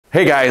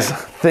Hey guys,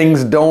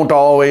 things don't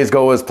always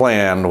go as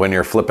planned when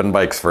you're flipping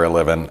bikes for a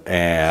living,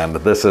 and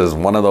this is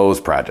one of those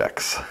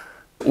projects.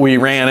 We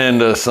ran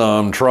into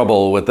some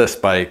trouble with this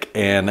bike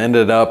and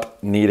ended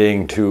up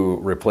needing to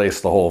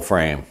replace the whole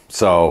frame.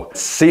 So it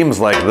seems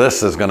like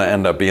this is gonna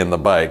end up being the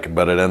bike,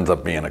 but it ends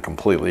up being a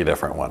completely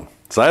different one.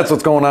 So that's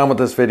what's going on with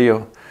this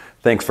video.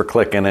 Thanks for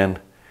clicking in.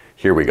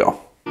 Here we go.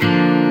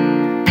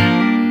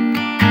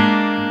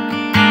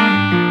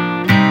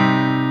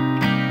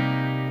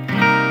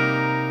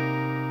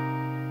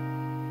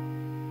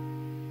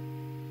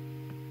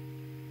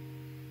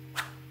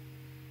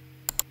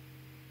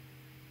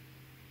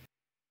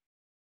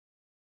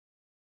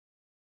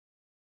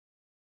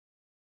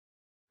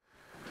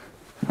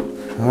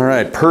 All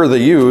right, per the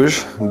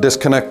usual,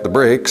 disconnect the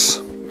brakes,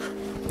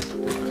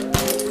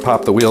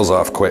 pop the wheels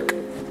off quick.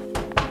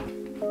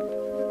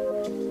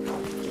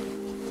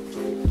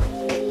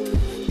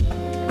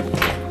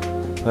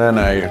 Then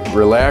I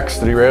relax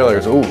the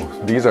derailleurs.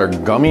 Ooh, these are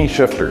gummy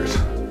shifters.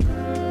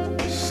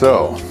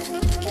 So,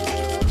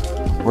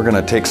 we're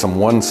gonna take some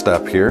one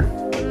step here.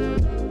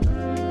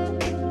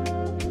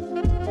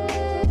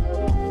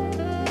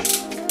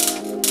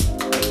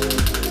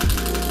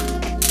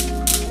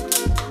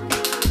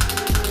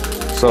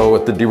 So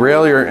with the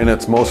derailleur in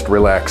its most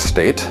relaxed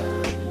state,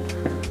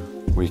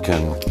 we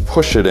can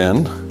push it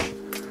in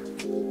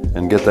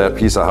and get that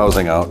piece of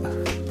housing out.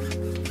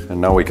 And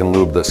now we can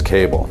lube this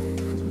cable.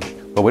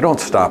 But we don't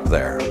stop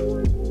there.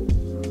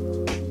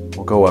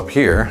 We'll go up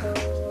here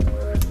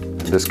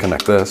and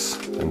disconnect this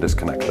and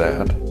disconnect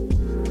that.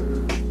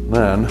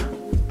 Then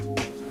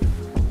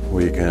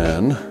we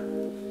can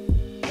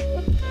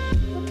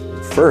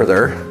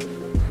further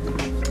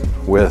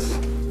with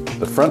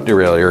the front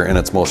derailleur in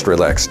its most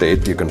relaxed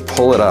state. You can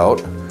pull it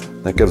out.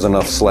 That gives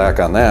enough slack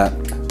on that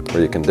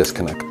where you can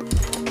disconnect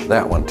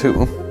that one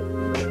too.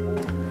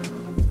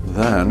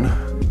 Then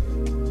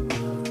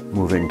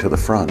moving to the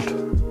front.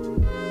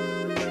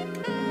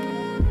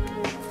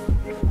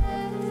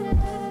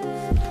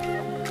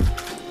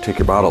 Take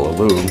your bottle of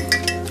lube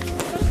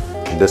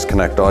and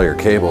disconnect all your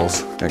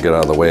cables and get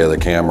out of the way of the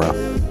camera.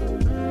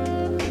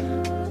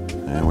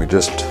 And we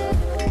just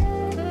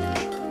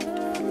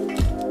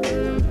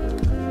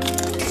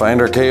find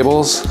our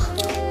cables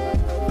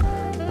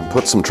and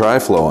put some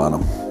tri-flow on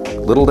them.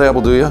 Little dab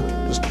will do ya,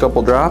 just a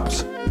couple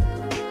drops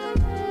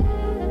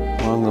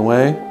along the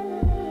way.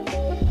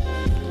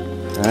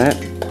 All right.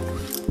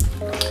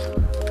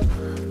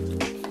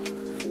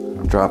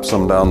 Drop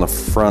some down the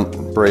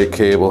front brake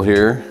cable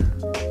here.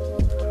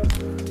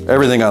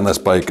 Everything on this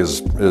bike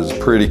is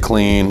pretty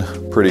clean,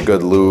 pretty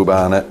good lube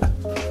on it.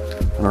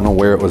 I don't know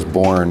where it was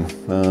born.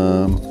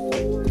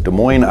 Des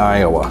Moines,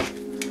 Iowa.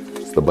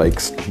 The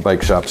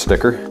bike shop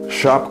sticker.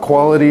 Shop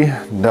quality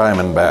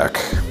Diamondback.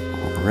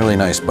 Really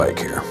nice bike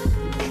here.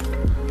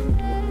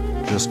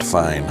 Just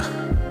fine.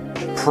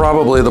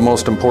 Probably the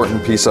most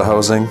important piece of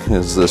housing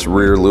is this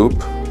rear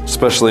loop,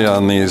 especially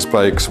on these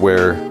bikes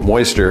where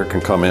moisture can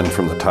come in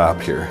from the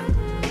top here.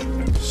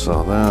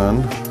 So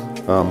then,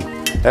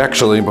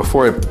 actually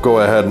before I go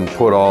ahead and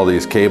put all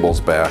these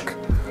cables back,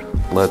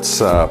 let's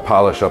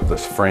polish up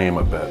this frame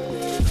a bit.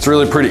 It's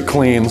really pretty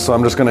clean, so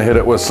I'm just gonna hit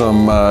it with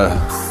some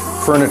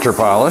furniture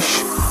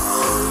polish.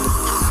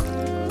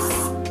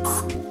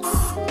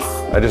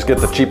 I just get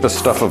the cheapest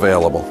stuff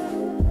available.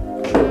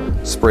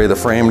 Spray the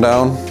frame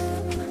down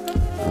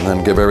and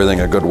then give everything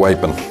a good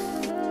wiping.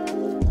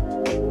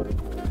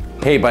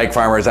 Hey bike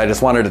farmers, I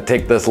just wanted to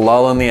take this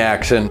lull in the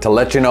action to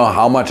let you know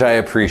how much I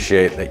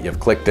appreciate that you've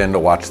clicked in to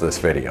watch this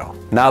video.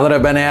 Now that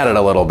I've been at it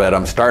a little bit,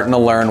 I'm starting to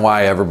learn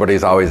why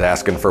everybody's always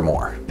asking for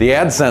more. The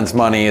AdSense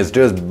money is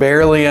just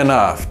barely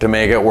enough to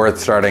make it worth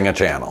starting a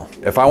channel.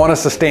 If I want to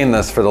sustain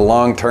this for the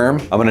long term,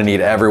 I'm gonna need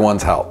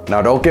everyone's help.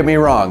 Now don't get me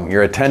wrong,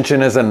 your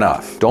attention is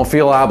enough. Don't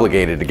feel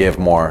obligated to give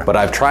more, but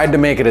I've tried to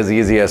make it as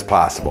easy as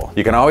possible.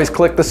 You can always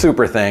click the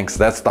super thanks,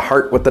 that's the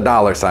heart with the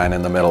 $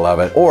 in the middle of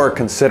it, or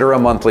consider a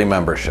monthly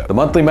membership. The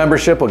monthly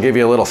membership will give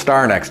you a little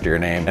star next to your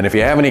name, and if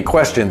you have any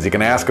questions, you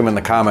can ask them in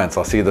the comments.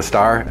 I'll see the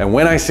star, and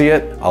when I see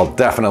it, I'll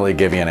definitely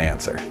give you an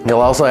answer.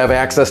 You'll also have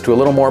access to a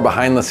little more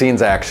behind the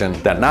scenes action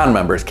that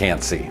non-members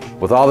can't see.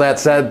 With all that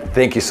said,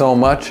 thank you so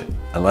much,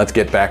 and let's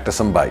get back to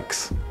some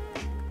bikes.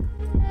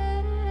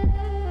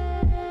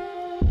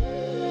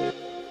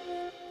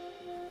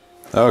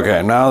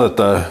 Okay, now that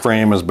the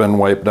frame has been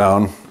wiped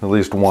down at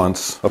least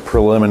once, a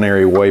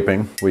preliminary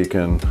wiping, we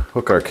can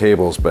hook our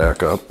cables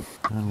back up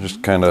and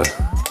just kind of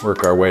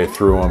work our way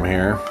through them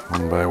here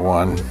one by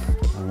one.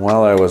 And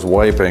while I was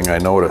wiping, I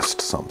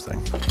noticed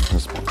something.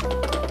 This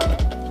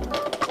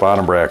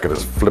bottom bracket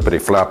is flippity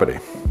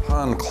floppity.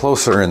 On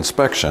closer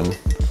inspection,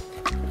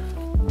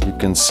 you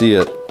can see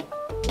it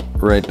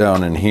right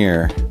down in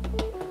here,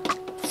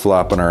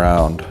 flopping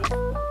around.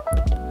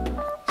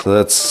 So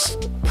that's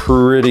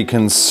pretty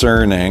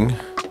concerning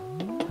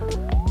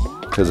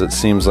because it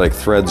seems like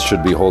threads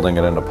should be holding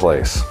it into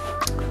place.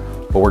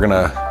 But we're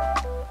gonna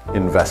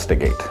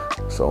investigate.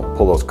 So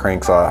pull those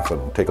cranks off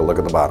and take a look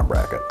at the bottom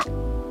bracket.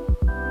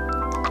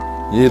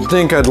 You'd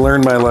think I'd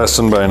learned my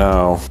lesson by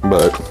now,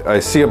 but I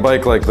see a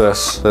bike like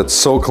this that's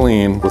so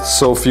clean with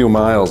so few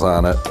miles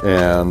on it,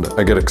 and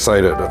I get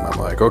excited and I'm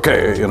like,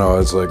 okay, you know,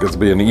 it's like, it's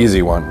be an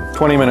easy one.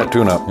 20-minute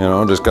tune-up, you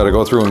know, just gotta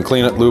go through and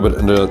clean it, lube it,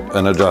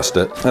 and adjust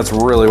it. That's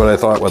really what I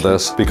thought with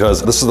this,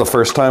 because this is the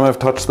first time I've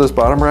touched this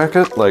bottom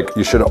bracket. Like,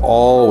 you should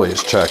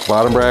always check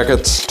bottom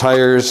brackets,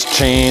 tires,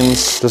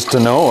 chains, just to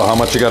know how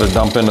much you gotta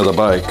dump into the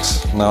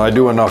bikes. Now, I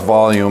do enough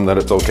volume that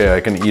it's okay, I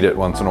can eat it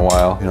once in a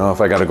while. You know,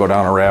 if I gotta go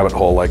down a rabbit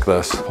hole like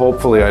this.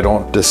 Hopefully I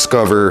don't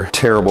discover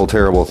terrible,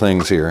 terrible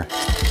things here.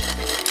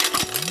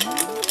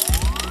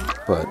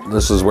 But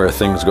this is where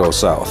things go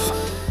south.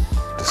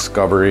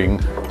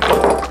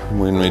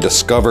 When we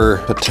discover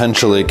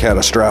potentially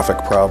catastrophic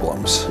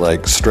problems,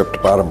 like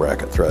stripped bottom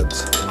bracket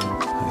threads.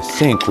 I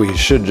think we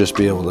should just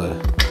be able to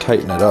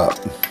tighten it up.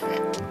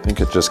 I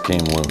think it just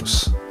came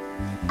loose.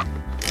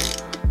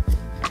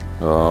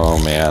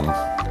 Oh man,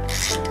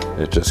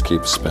 it just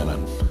keeps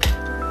spinning.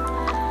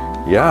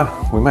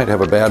 Yeah, we might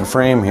have a bad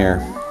frame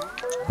here.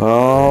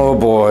 Oh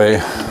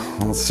boy,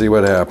 let's see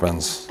what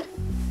happens.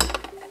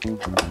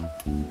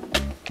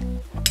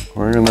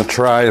 We're gonna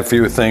try a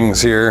few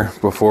things here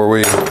before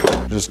we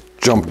just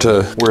jump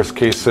to worst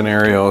case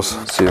scenarios.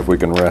 See if we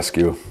can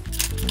rescue.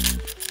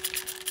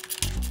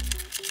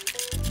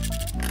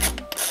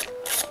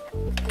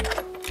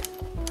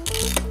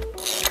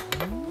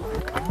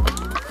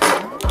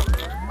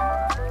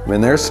 I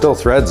mean, there's still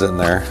threads in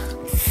there.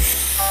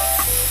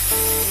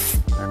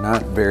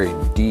 Not very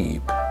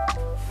deep.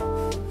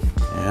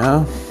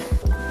 Yeah,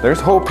 there's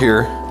hope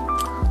here.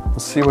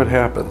 Let's see what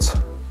happens.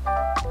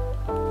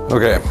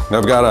 Okay,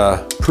 I've got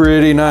a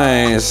pretty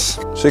nice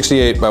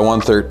 68 by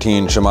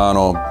 113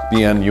 Shimano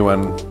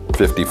BN-UN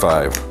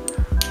 55.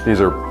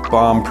 These are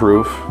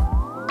bomb-proof.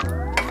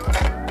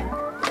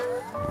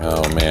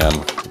 Oh man,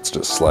 it's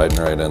just sliding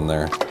right in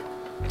there.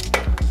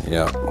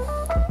 Yep.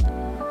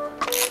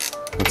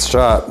 It's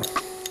shot.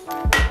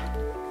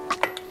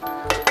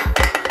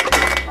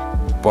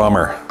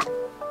 Bummer.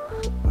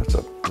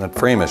 That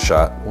frame is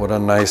shot. What a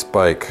nice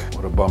bike.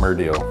 What a bummer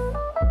deal.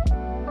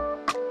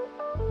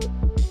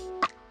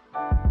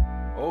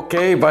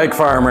 Okay, bike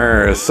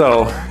farmers.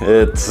 So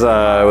it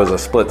was a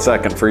split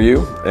second for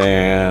you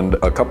and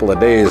a couple of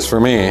days for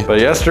me. But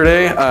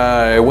yesterday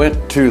I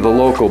went to the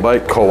local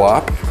bike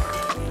co-op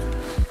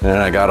and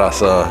I got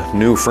us a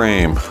new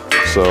frame.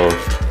 So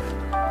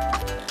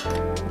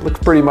looks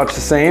pretty much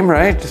the same,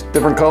 right? Just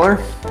different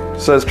color.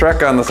 Says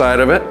Trek on the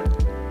side of it.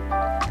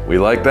 We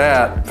like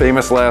that.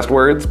 Famous last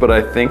words, but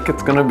I think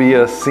it's gonna be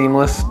a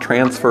seamless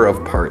transfer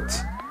of parts.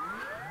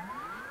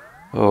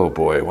 Oh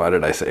boy, why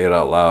did I say it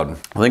out loud?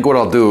 I think what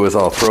I'll do is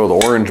I'll throw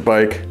the orange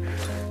bike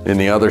in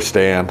the other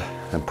stand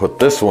and put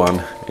this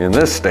one in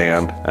this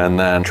stand and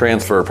then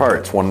transfer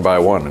parts one by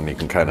one, and you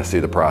can kind of see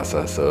the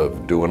process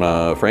of doing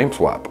a frame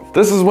swap.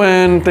 This is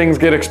when things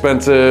get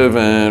expensive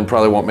and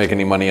probably won't make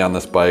any money on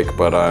this bike,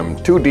 but I'm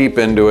too deep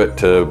into it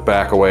to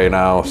back away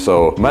now,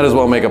 so might as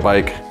well make a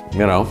bike,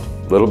 you know.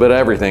 Little bit of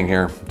everything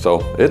here.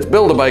 So it's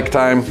build a bike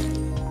time.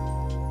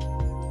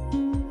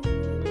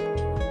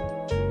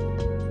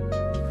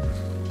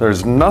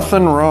 There's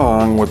nothing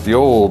wrong with the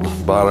old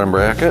bottom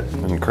bracket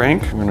and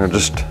crank. I'm gonna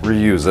just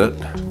reuse it,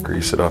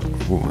 grease it up.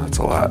 Ooh, that's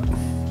a lot.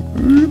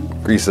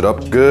 Grease it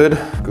up good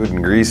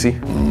and greasy.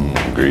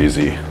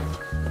 Greasy.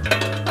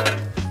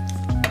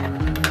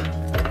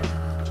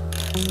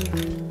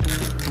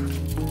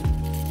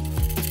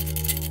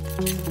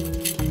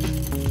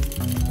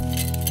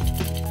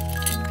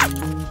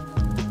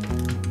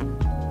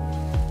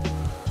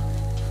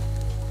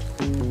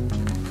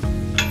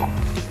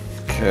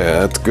 Okay,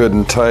 that's good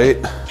and tight.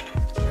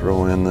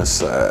 Throw in this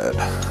side.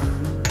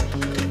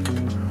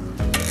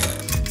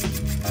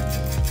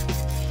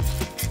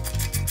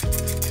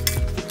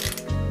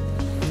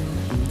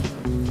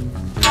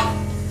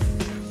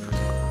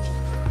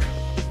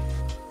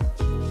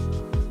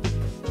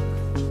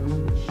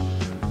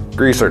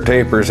 Grease our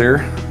tapers here.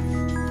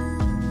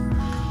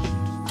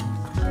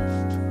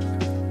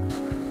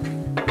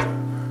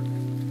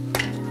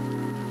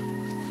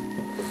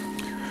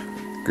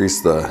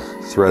 Grease the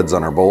threads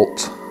on our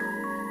bolts.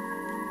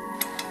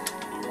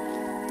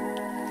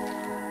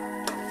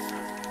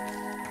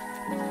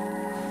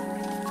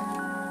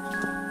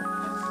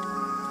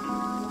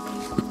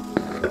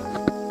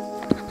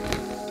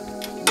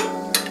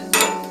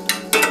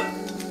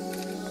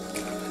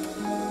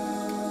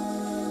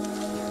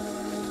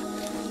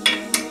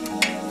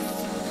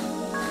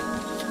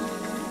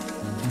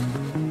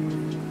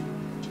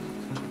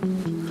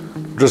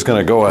 I'm just going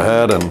to go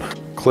ahead and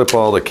clip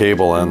all the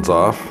cable ends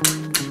off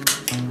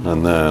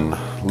and then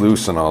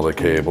loosen all the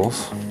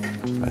cables.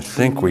 I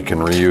think we can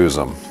reuse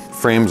them.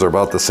 Frames are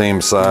about the same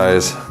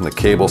size, and the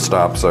cable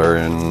stops are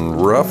in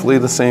roughly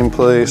the same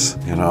place.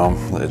 You know,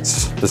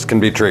 this can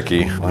be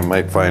tricky. I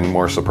might find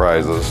more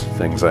surprises,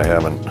 things I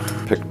haven't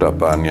picked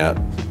up on yet.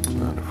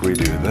 But if we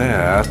do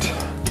that,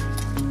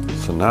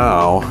 so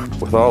now,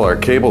 with all our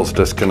cables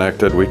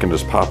disconnected, we can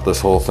just pop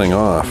this whole thing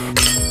off.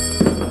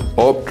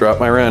 Oh, dropped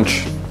my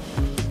wrench.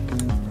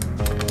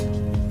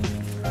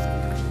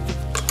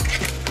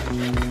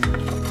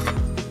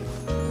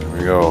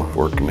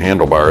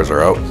 handlebars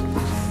are out.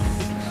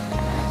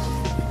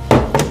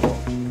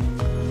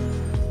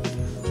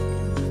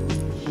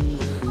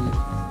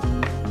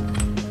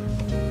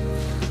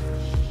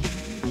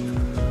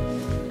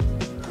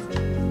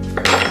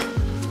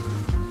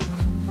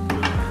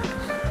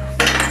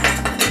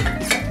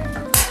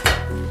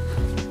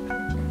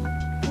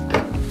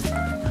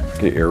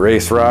 Get your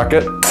race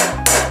rocket.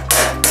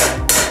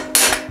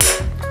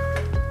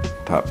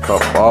 Top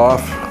cup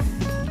off.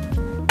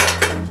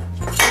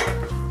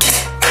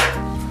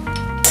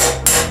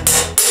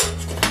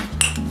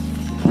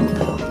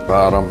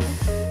 Bottom.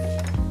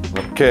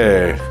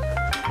 Okay,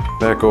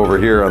 back over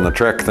here on the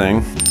Trek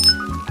thing.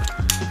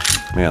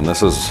 Man,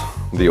 this is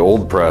the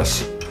old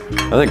press.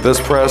 I think this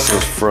press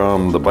is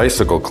from the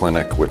Bicycle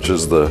Clinic, which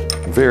is the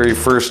very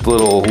first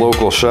little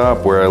local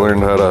shop where I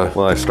learned how to,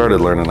 well, I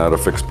started learning how to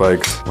fix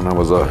bikes when I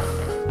was a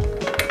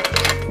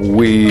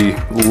wee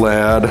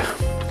lad.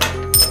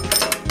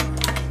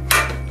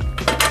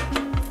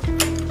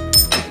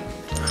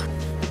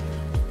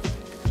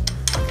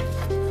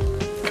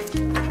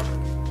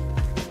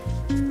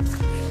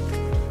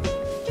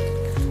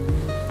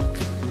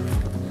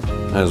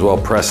 Might as well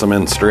press them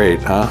in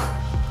straight, huh?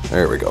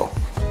 There we go.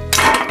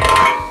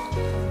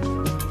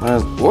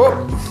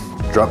 Whoop!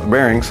 Drop the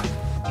bearings.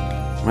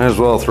 Might as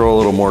well throw a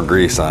little more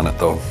grease on it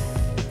though.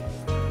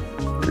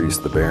 Grease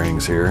the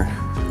bearings here.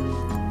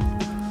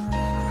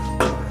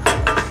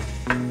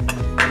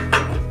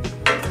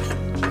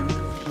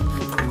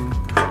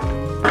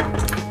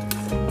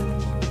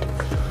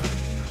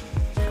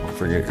 Don't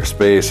forget your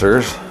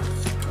spacers.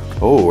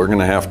 Oh, we're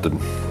gonna have to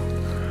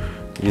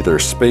either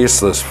space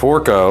this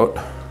fork out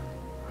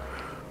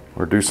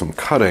or do some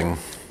cutting.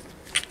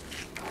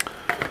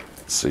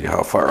 Let's see,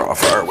 how far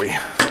off are we?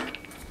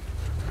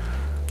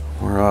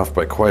 We're off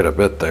by quite a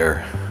bit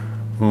there.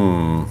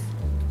 I'm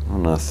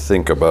gonna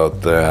think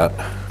about that.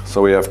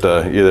 So we have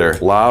to either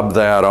lob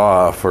that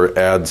off or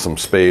add some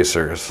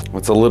spacers.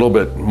 It's a little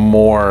bit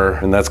more,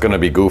 and that's gonna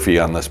be goofy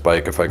on this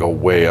bike if I go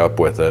way up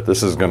with it.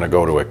 This is gonna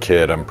go to a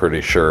kid, I'm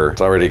pretty sure.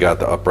 It's already got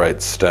the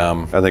upright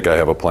stem. I think I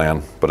have a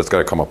plan, but it's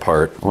gotta come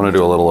apart. I wanna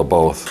do a little of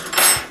both.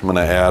 I'm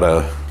gonna add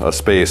a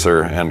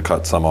spacer and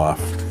cut some off.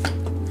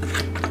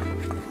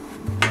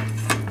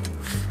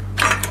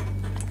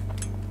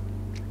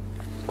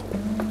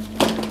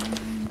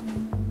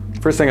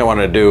 First thing I want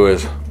to do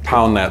is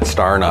pound that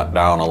star nut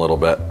down a little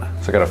bit.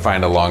 So I got to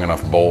find a long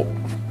enough bolt.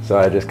 So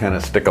I just kind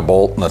of stick a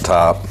bolt in the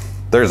top.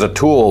 There's a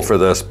tool for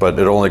this, but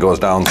it only goes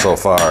down so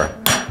far.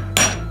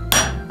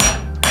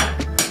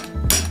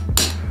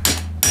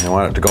 I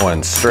want it to go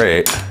in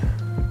straight.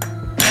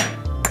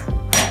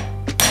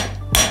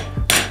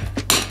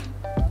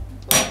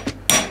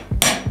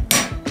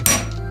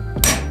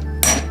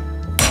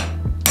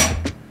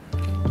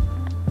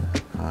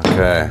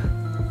 Okay.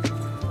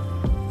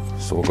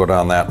 So we'll go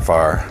down that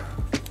far.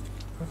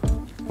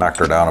 Knocked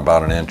her down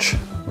about an inch,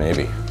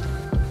 maybe.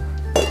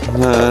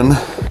 And then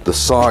the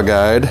saw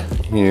guide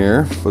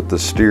here, put the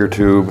steer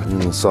tube in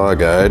the saw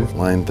guide,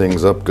 line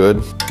things up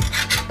good.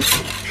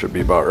 Should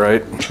be about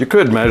right. You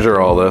could measure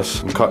all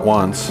this and cut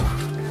once,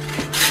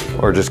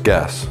 or just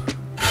guess.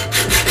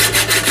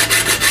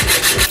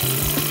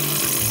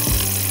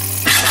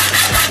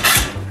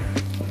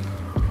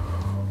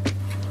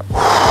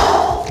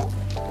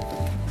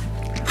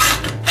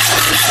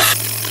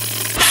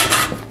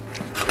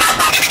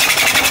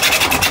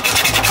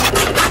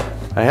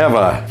 I have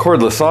a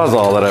cordless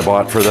Sawzall that I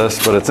bought for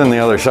this, but it's in the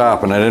other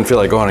shop and I didn't feel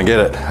like going to get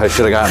it. I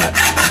should have gotten it.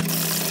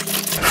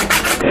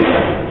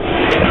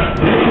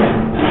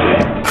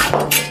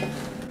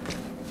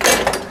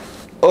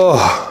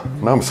 Oh,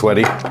 now I'm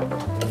sweaty.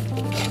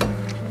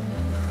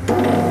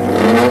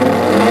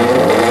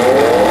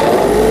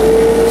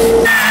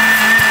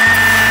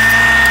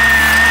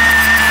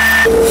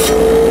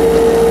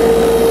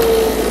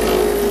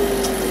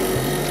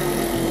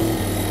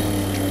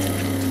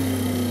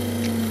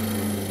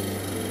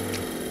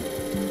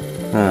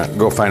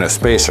 Go find a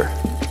spacer.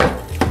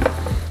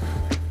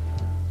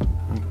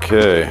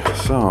 Okay,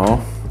 so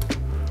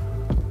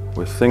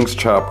with things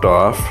chopped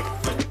off,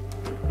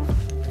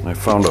 I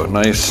found a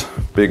nice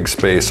big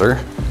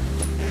spacer.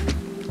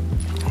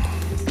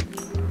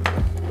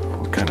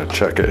 We'll kind of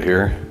check it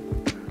here.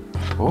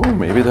 Oh,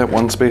 maybe that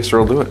one spacer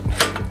will do it.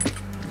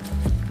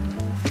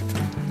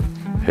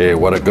 Hey,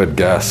 what a good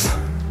guess.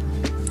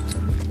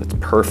 It's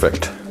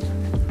perfect.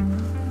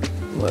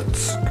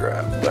 Let's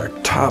grab our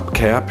top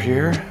cap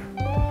here.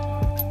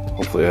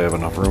 Hopefully I have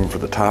enough room for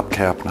the top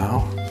cap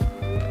now.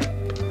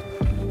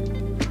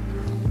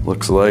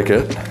 Looks like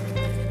it.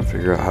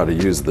 Figure out how to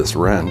use this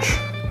wrench.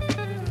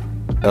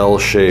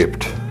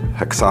 L-shaped,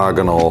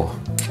 hexagonal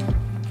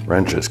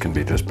wrenches can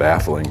be just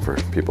baffling for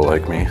people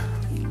like me.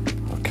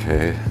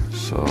 Okay,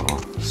 so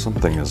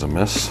something is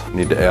amiss.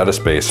 Need to add a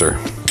spacer,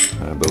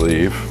 I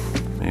believe.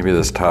 Maybe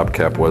this top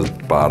cap was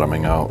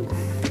bottoming out.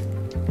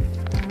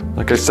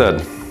 Like I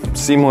said,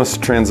 seamless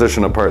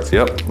transition of parts.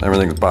 Yep,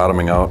 everything's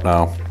bottoming out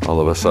now,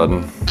 all of a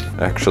sudden.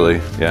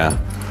 Actually, yeah.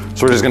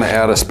 So we're just gonna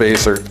add a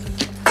spacer.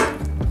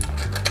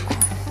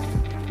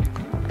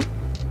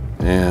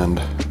 And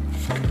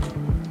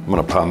I'm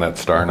gonna pound that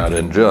star nut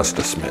in just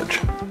a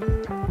smidge.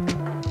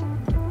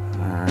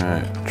 All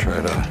right,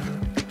 try to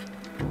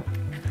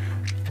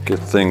get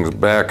things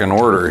back in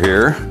order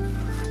here.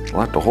 A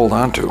lot to hold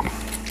on to.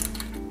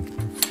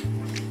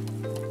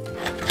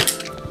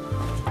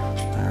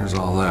 There's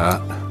all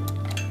that.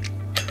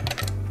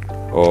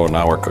 Oh,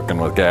 now we're cooking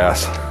with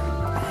gas.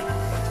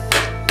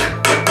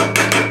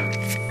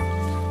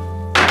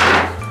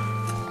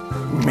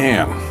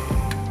 Man,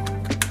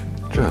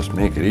 just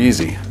make it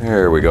easy.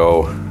 There we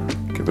go.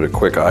 Give it a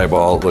quick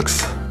eyeball. It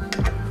looks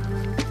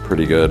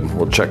pretty good.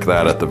 We'll check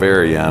that at the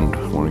very end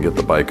when we get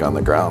the bike on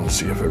the ground,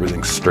 see if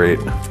everything's straight.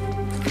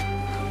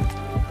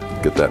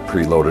 Get that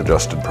preload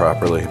adjusted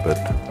properly, but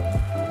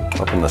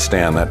up in the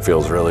stand, that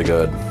feels really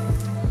good.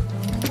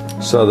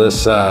 So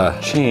this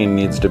chain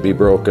needs to be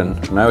broken.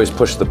 And I always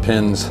push the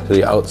pins to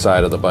the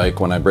outside of the bike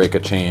when I break a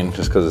chain,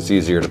 just because it's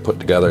easier to put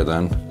together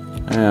then.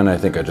 And I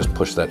think I just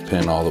pushed that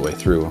pin all the way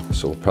through,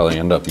 so we'll probably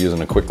end up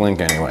using a quick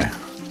link anyway.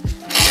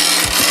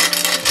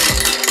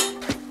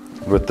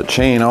 With the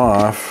chain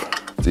off,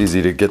 it's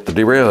easy to get the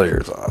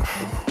derailleurs off.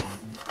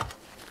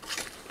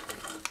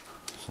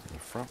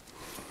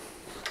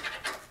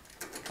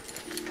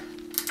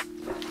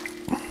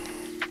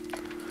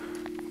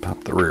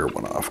 Pop the rear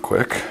one off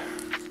quick.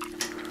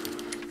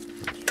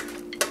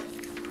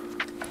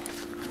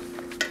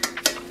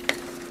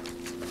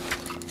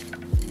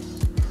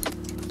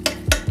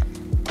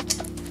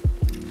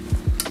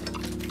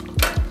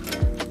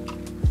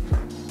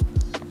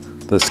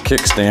 This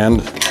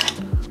kickstand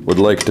would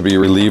like to be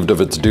relieved of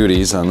its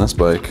duties on this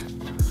bike.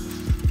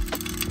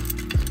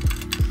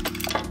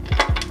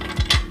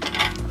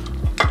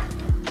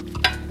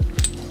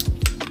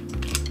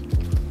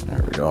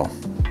 There we go.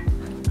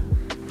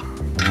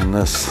 And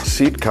this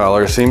seat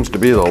collar seems to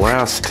be the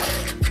last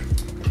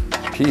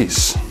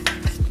piece.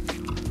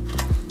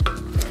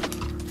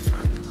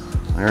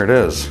 There it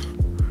is.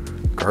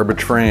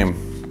 Garbage frame.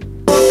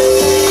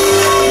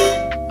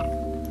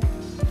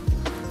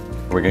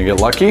 Are we gonna get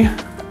lucky?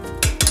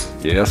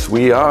 Yes,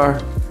 we are.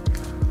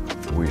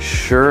 We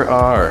sure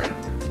are.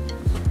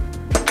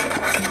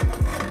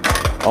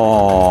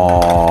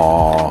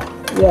 Oh,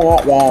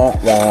 wah, wah,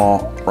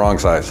 wah. Wrong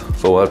size,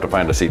 so we'll have to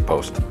find a seat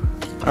post.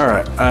 All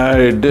right,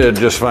 I did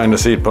just find a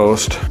seat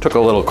post. Took a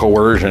little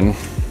coercion,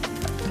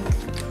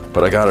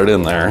 but I got it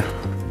in there.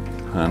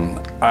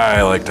 And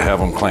I like to have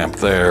them clamped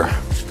there.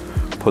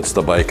 Puts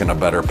the bike in a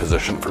better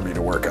position for me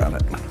to work on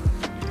it.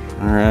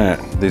 All right,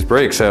 these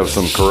brakes have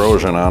some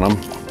corrosion on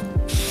them.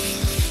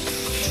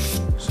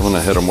 So I'm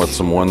gonna hit them with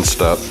some one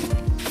step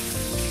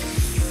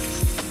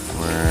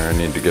where I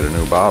need to get a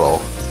new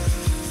bottle.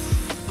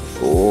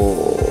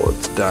 Oh,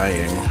 it's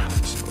dying.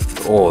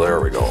 Oh, there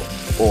we go.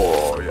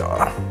 Oh,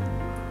 yeah.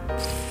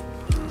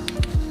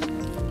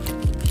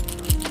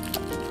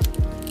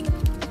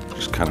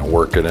 Just kind of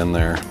work it in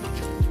there.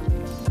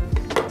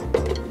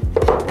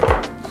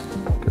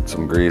 Get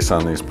some grease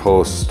on these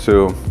posts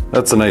too.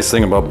 That's the nice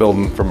thing about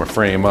building from a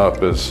frame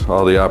up, is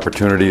all the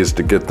opportunities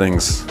to get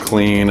things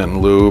clean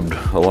and lubed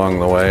along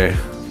the way.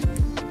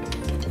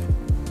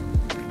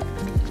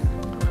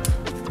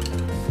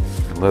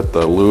 Let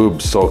the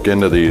lube soak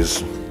into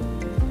these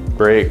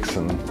brakes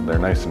and they're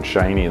nice and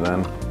shiny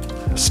then.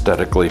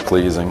 Aesthetically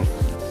pleasing.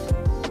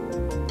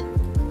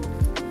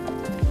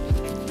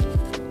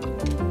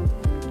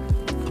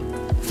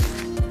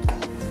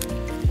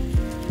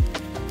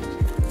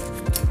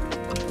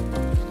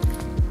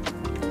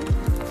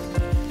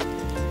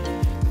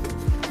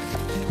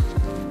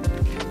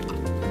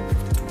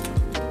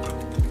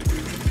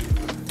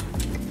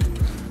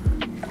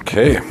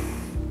 Okay,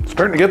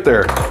 starting to get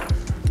there.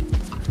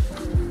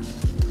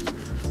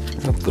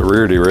 Got the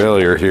rear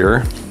derailleur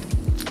here.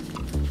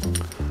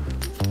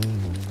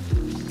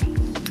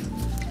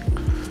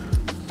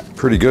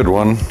 Pretty good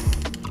one.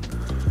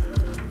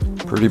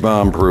 Pretty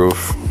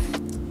bomb-proof.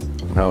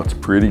 Now it's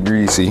pretty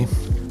greasy.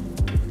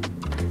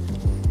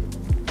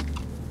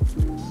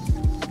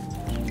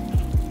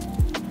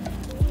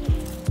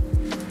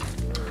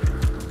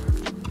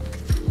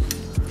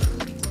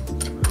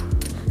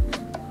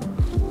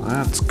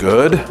 That's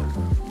good.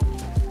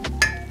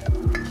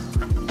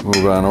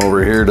 Move on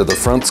over here to the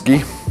front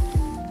ski.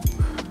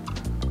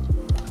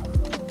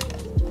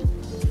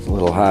 A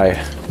little high.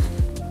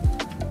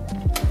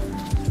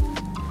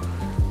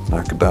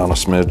 Knock it down a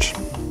smidge.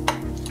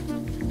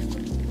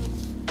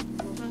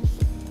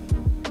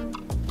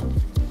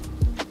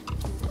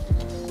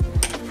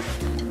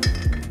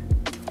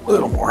 A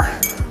little more.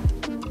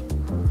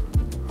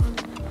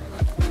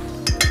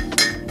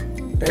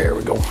 There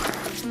we go.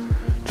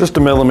 Just a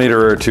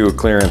millimeter or two of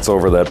clearance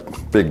over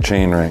that big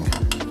chain ring.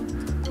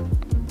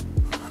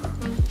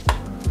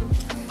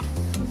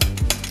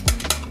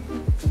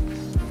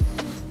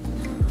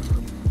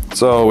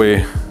 So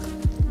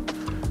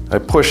I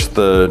pushed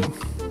the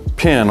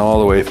pin all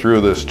the way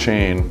through this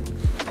chain,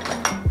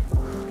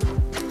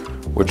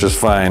 which is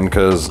fine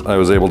because I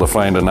was able to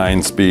find a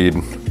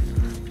 9-speed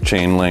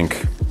chain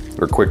link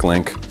or quick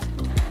link.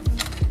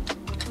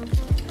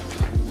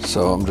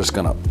 So I'm just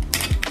gonna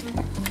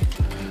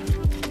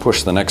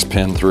push the next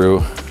pin through.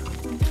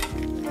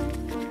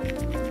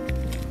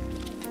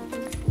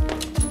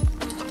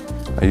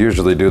 I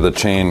usually do the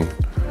chain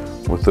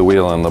with the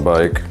wheel on the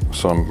bike,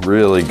 so I'm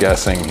really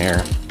guessing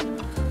here.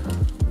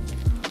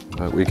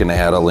 But we can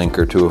add a link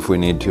or two if we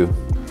need to.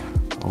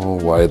 Oh,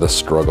 why the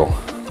struggle?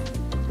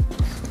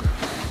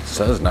 It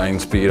says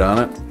 9-speed on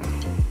it.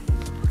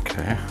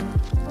 Okay.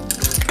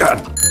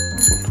 God.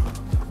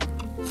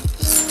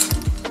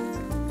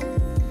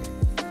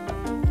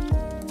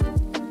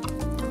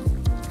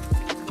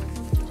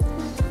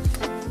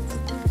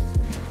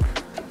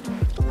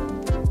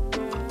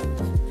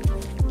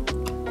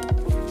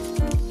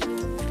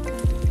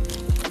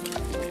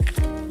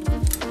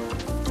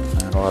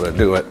 That ought to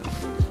do it.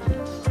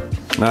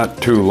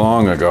 Not too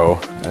long ago,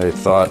 I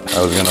thought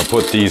I was gonna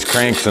put these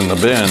cranks in the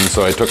bin,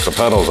 so I took the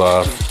pedals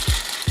off.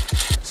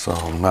 So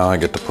now I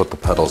get to put the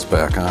pedals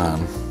back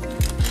on.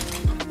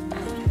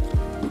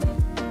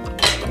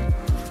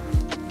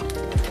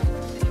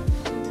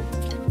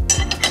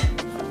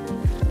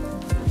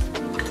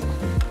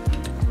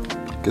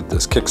 Get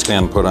this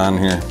kickstand put on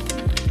here.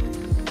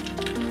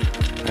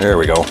 There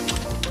we go.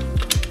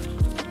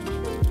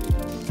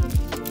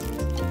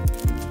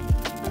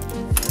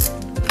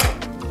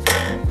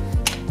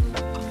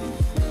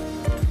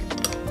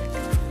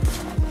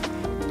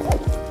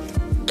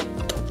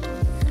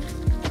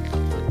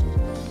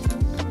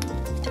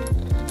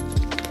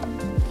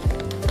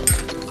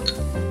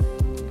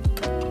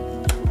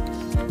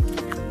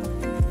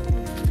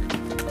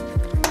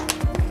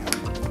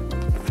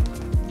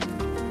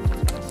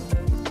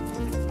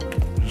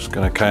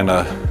 Gonna kind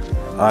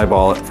of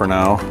eyeball it for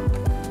now.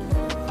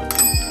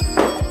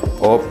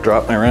 Oh,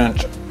 dropped my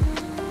wrench.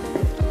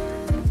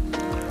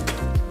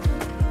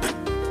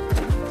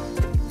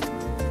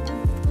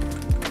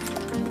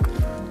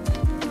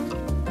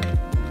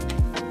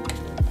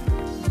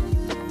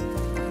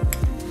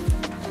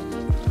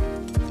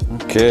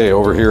 Okay,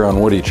 over here on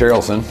Woody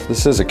Charleston,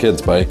 this is a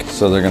kid's bike,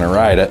 so they're gonna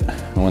ride it,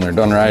 and when they're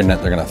done riding it,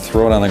 they're gonna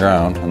throw it on the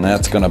ground, and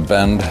that's gonna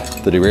bend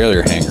the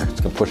derailleur hanger.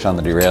 It's gonna push on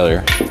the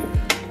derailleur.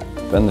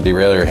 Bend the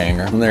derailleur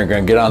hanger, and they're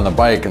gonna get on the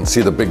bike and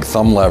see the big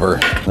thumb lever,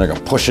 and they're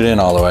gonna push it in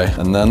all the way,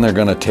 and then they're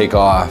gonna take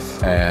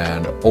off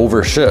and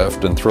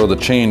overshift and throw the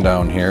chain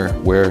down here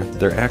where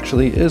there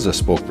actually is a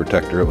spoke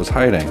protector. It was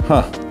hiding.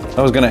 Huh.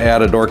 I was gonna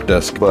add a dork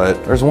disc,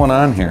 but there's one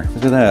on here.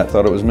 Look at that,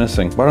 thought it was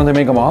missing. Why don't they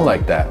make them all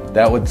like that?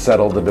 That would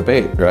settle the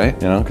debate, right?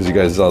 You know, because you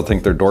guys all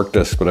think they're dork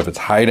discs, but if it's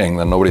hiding,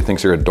 then nobody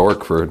thinks you're a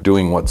dork for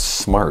doing what's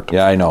smart.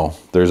 Yeah, I know.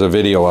 There's a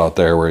video out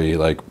there where he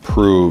like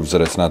proves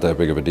that it's not that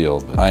big of a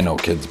deal, but I know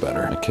kids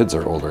better. My kids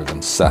are older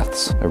than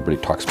Seth's. Everybody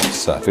talks about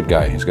Seth. Good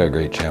guy, he's got a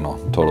great channel.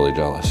 Totally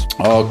jealous.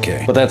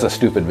 Okay, but that's a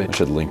stupid video. I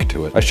should link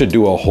to it. I should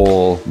do a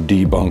whole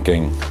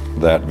debunking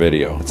that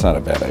video. It's not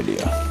a bad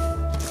idea.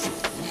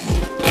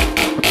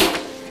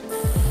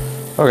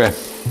 Okay,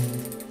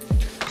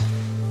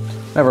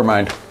 never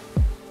mind.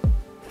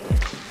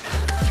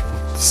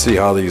 Let's see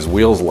how these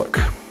wheels look.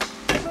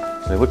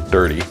 They look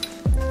dirty,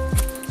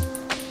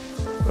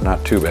 but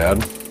not too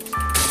bad.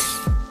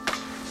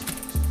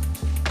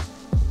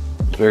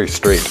 Very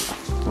straight.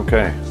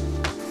 Okay.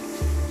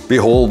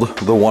 Behold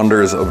the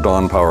wonders of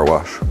Dawn Power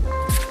Wash.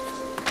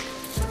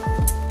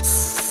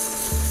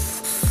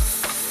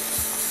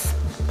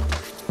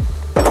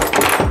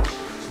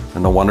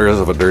 And the wonders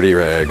of a dirty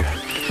rag.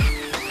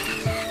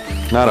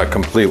 Not a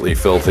completely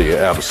filthy,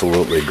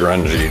 absolutely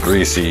grungy,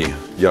 greasy,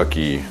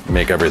 yucky,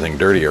 make everything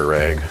dirtier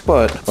rag,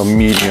 but a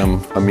medium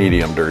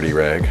dirty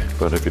rag.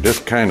 But if you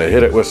just kind of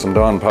hit it with some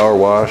Dawn Power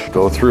Wash,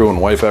 go through and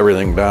wipe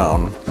everything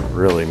down, it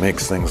really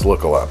makes things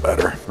look a lot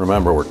better.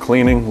 Remember, we're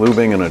cleaning,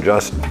 lubing, and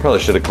adjusting. Probably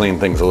should have cleaned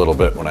things a little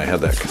bit when I had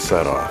that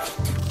cassette off.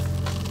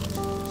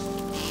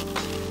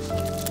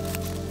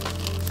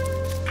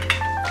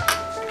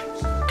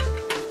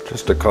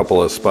 Just a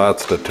couple of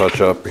spots to touch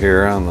up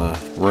here on the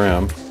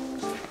rim.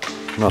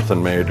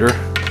 Nothing major,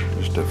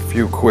 just a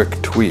few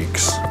quick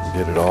tweaks.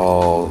 Get it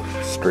all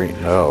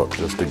straightened out,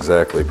 just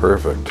exactly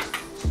perfect.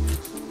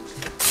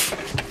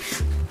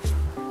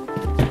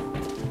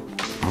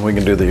 And we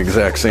can do the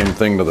exact same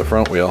thing to the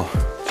front wheel.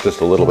 It's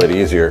just a little bit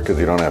easier because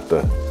you don't have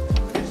to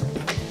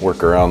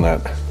work around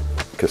that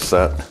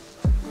cassette.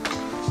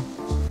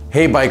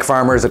 Hey bike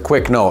farmers, a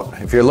quick note.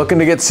 If you're looking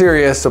to get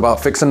serious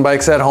about fixing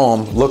bikes at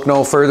home, look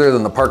no further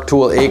than the Park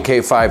Tool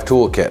AK5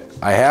 toolkit.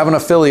 I have an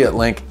affiliate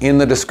link in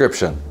the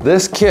description.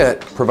 This kit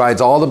provides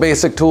all the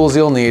basic tools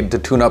you'll need to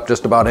tune up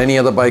just about any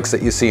of the bikes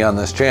that you see on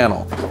this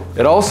channel.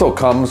 It also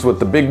comes with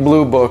the Big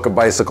Blue Book of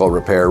Bicycle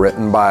Repair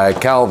written by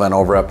Calvin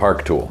over at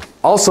Park Tool.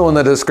 Also in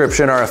the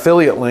description are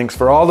affiliate links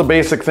for all the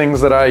basic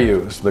things that I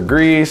use. The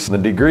grease, the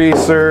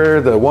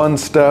degreaser, the one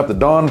step, the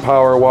Dawn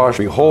Power Wash,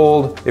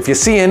 Behold. If you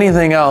see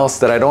anything else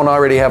that I don't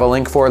already have a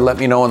link for, let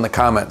me know in the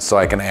comments so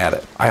I can add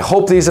it. I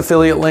hope these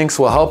affiliate links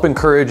will help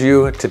encourage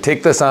you to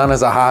take this on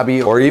as a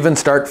hobby or even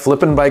start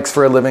flipping bikes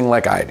for a living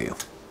like I do.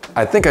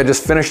 I think I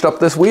just finished up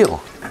this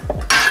wheel.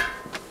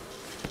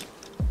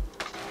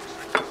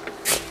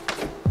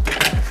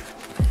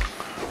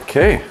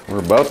 Okay, we're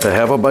about to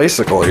have a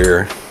bicycle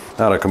here.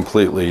 Not a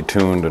completely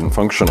tuned and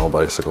functional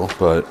bicycle,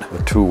 but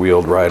a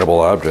two-wheeled rideable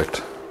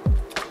object.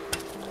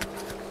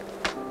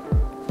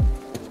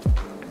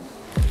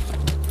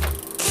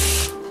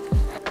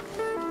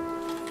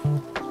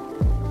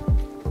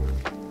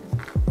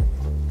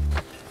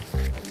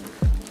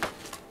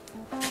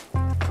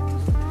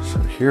 So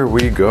here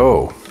we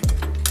go.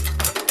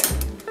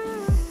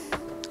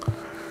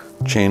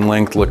 Chain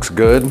length looks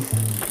good.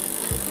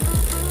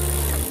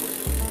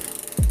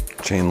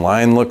 Chain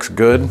line looks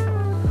good.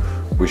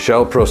 We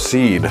shall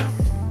proceed.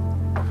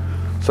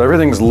 So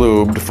everything's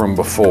lubed from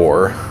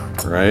before,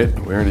 right?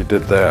 We already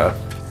did that.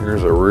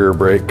 Here's a rear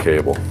brake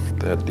cable.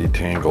 That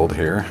detangled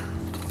here.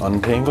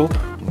 Untangled?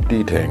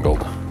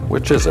 Detangled.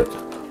 Which is it?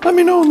 Let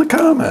me know in the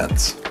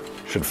comments.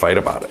 Should fight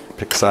about it.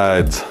 Pick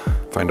sides.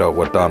 Find out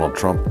what Donald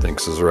Trump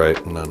thinks is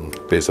right and then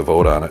base a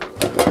vote on it.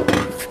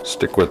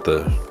 Stick with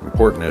the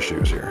important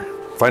issues here.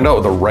 Find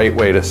out the right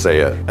way to say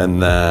it and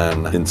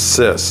then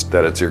insist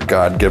that it's your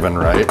God-given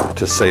right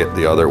to say it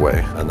the other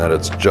way and that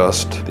it's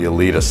just the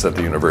elitists at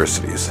the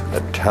universities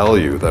that tell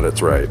you that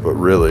it's right, but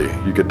really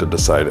you get to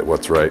decide it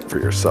what's right for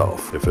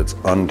yourself, if it's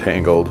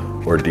untangled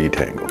or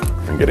detangled,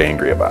 and get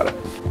angry about it.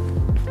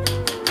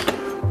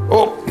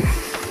 Oh!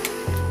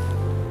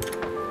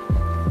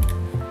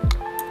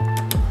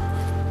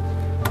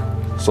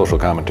 Social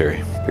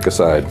commentary. Pick a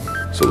side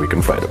so we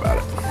can fight about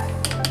it.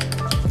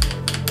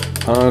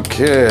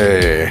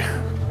 Okay,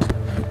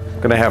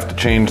 gonna have to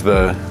change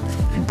the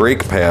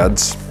brake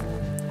pads.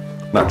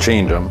 Not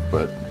change them,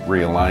 but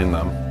realign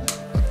them.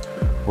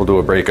 We'll do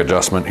a brake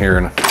adjustment here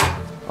in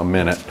a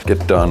minute.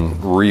 Get done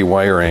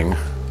rewiring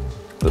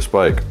this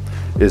bike.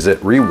 Is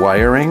it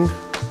rewiring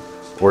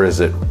or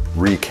is it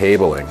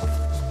recabling?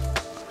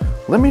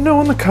 Let me know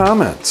in the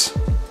comments.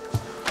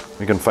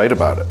 We can fight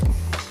about it.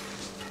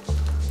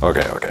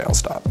 Okay, I'll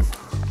stop.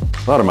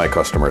 A lot of my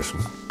customers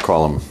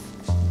call them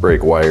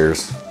brake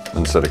wires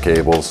instead of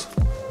cables.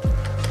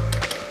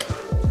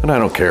 And I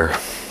don't care,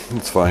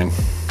 it's fine.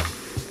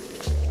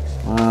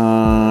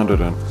 I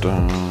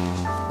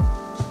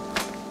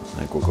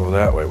think we'll go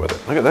that way with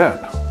it. Look at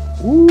that.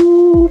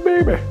 Ooh,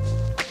 baby.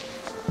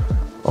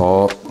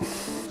 Oh,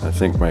 I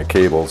think my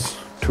cable's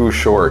too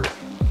short.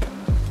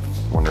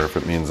 Wonder if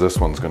it means this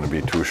one's gonna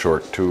be too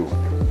short too.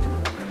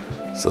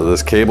 So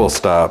this cable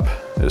stop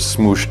is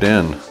smooshed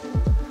in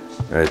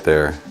right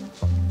there.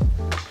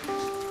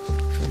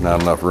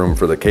 Not enough room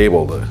for the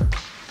cable to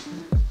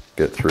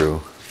get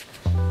through.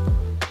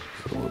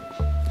 So we'll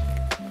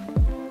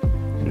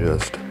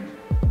just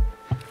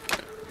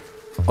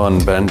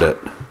unbend it.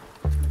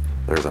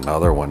 There's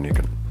another one you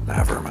can,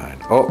 never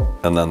mind. Oh,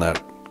 and then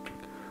that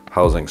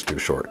housing's too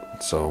short.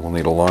 So we'll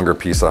need a longer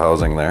piece of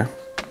housing there.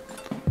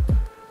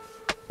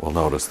 We'll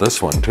notice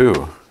this one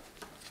too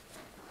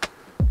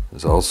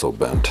is also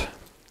bent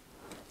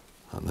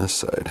on this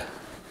side.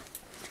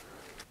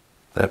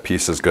 That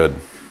piece is good.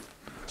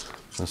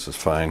 This is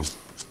fine.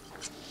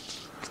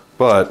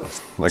 But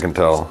I can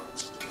tell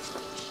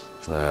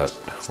that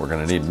we're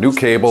gonna need new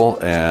cable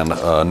and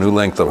a new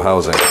length of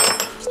housing.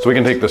 So we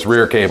can take this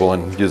rear cable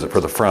and use it for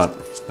the front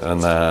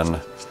and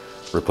then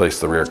replace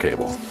the rear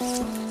cable.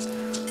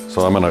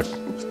 So I'm gonna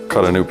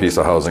cut a new piece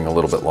of housing a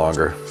little bit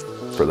longer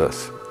for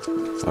this.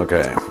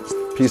 Okay,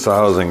 piece of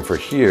housing for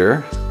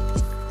here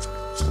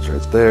is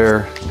right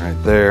there and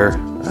right there.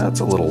 That's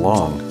a little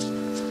long.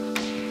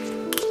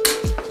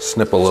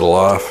 Snip a little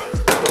off.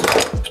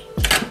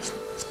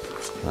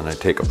 Then I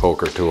take a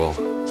poker tool.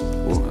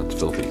 Ooh, that's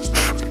filthy.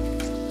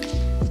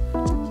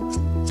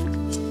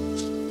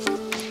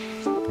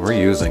 We're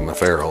using the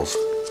ferrules.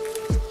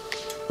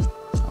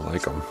 I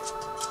like them.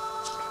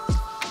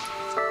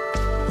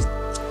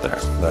 There,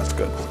 that's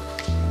good.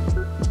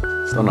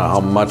 Don't know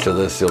how much of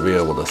this you'll be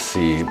able to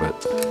see,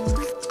 but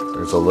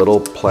there's a little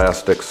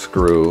plastic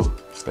screw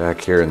back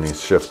here in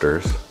these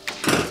shifters.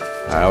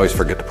 I always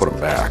forget to put them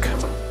back.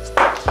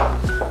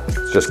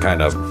 It just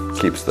kind of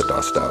keeps the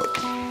dust out.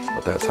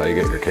 But that's how you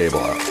get your cable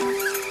out.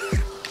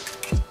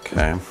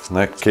 Okay, and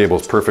that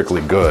cable's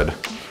perfectly good.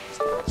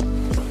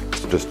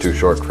 It's just too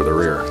short for the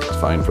rear. It's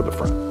fine for the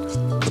front.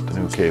 Put the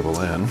new cable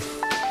in.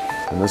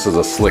 And this is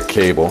a slick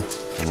cable,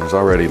 and there's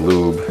already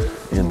lube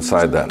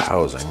inside that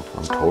housing.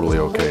 I'm totally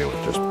okay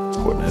with just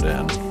putting it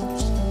in.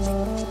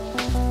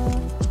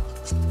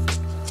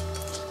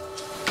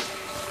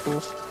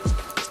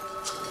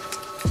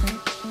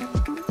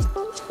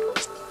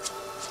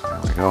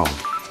 There we go.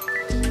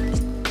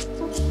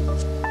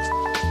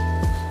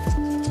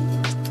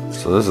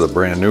 So this is a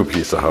brand new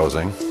piece of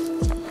housing.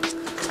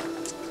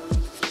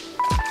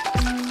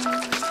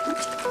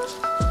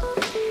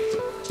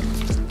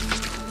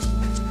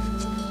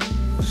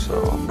 So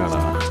I'm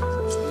gonna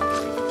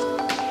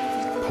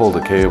pull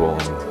the cable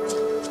and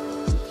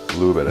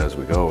lube it as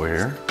we go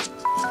here.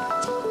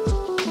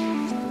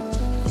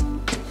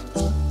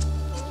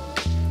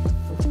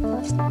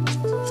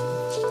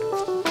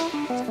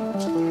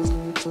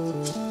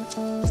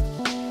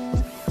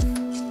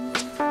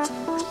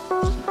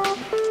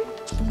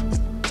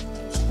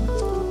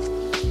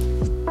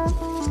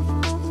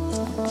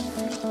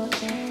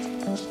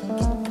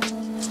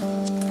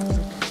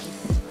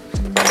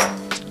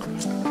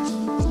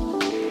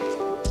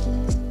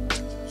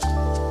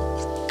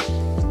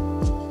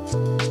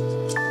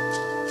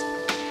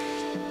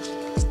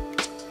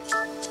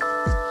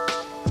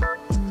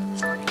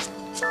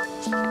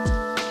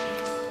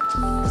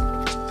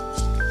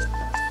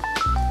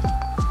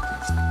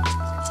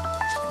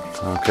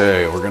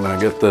 Okay, we're gonna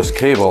get this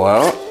cable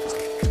out.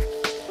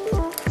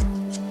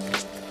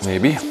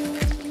 Maybe.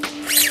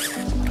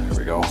 There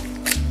we go.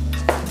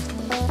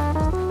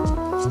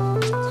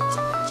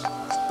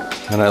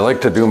 And I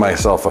like to do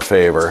myself a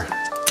favor,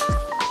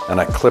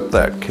 and I clip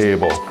that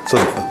cable. So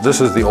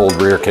this is the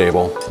old rear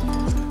cable,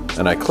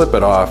 and I clip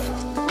it off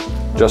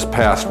just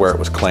past where it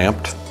was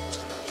clamped.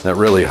 That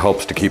really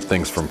helps to keep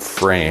things from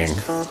fraying.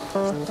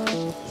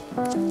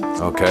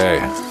 Okay,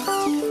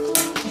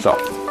 so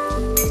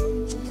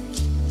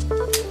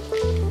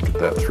get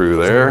that through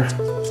there.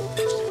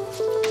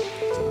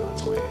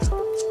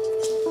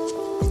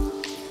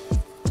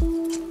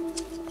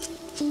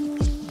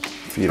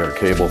 Feed our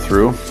cable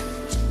through.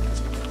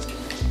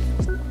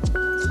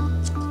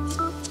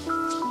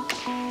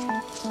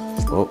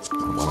 Oh,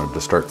 I wanted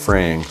to start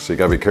fraying, so you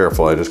gotta be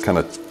careful. I just kind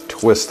of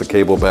twist the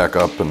cable back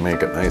up and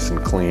make it nice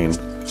and clean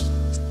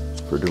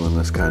for doing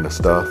this kind of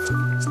stuff.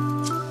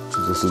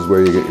 This is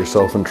where you get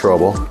yourself in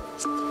trouble.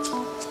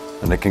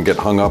 And it can get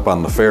hung up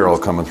on the ferrule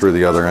coming through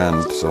the other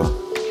end, so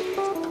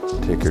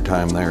take your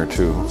time there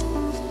too.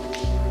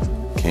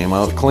 Came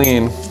out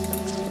clean.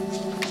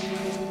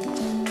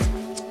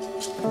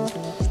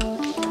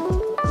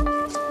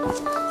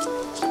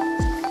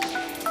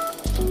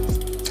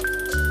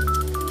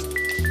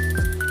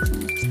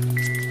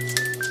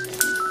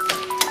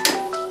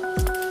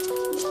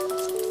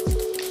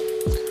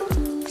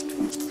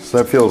 So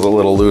that feels a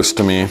little loose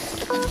to me.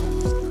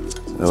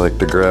 I like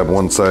to grab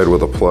one side with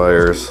the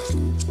pliers,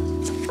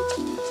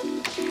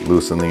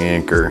 loosen the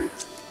anchor,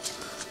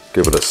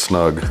 give it a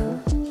snug. I'll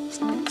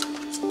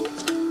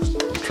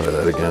try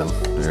that again.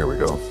 There we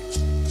go.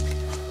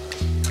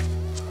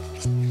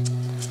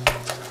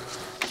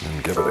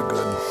 And give it a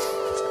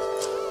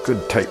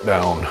good tight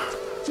down.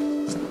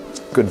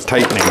 Good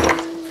tightening.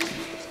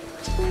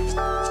 Then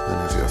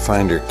as you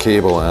find your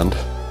cable end,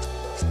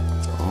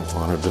 I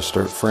wanted to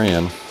start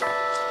fraying.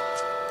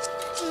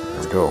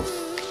 There we go.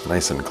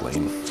 Nice and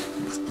clean.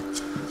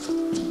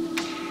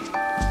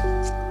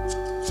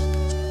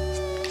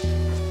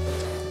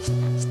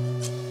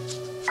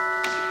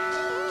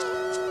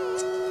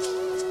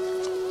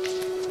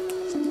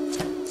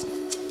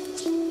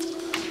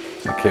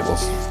 The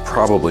cable's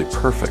probably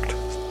perfect.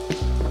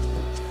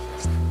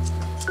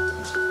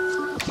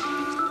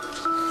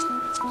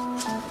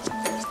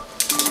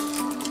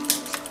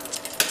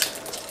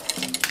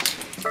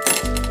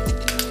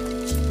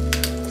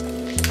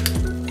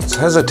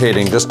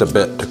 Hesitating just a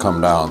bit to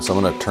come down, so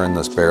I'm going to turn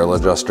this barrel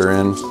adjuster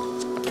in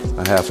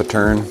a half a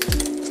turn.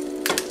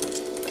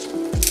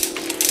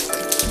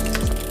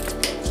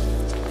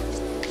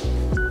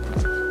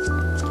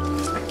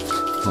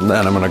 And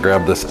then I'm going to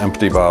grab this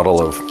empty bottle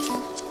of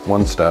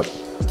One Step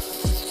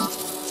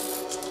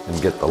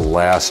and get the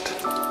last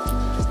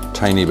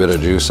tiny bit of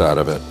juice out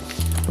of it.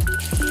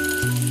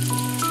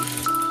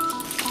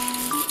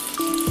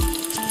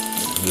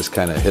 Just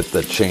kind of hit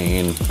the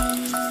chain.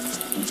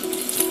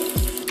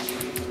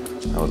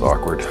 That was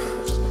awkward.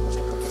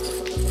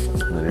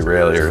 And the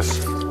derailleurs.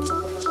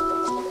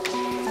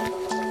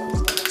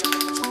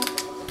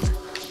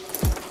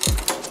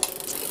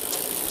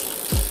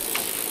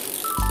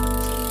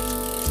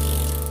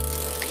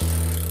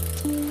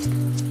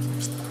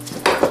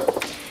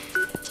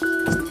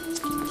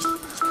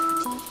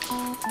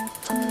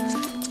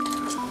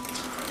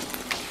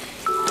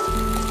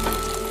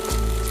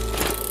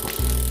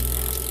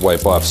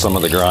 Wipe off some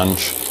of the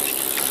grunge.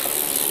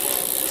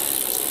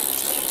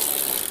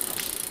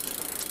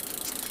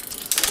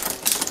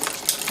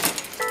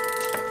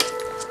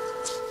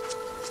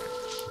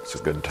 It's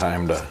a good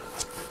time to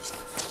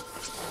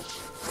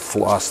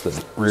floss the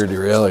rear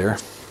derailleur.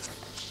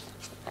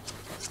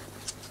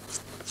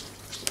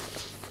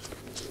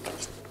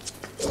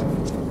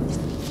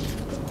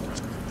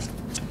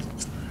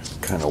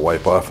 Kind of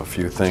wipe off a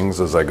few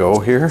things as I go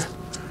here,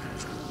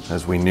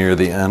 as we near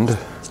the end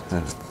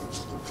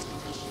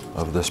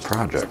of this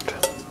project.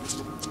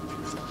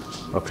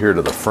 Up here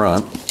to the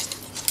front,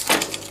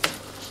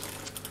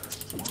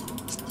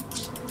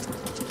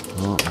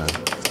 oh,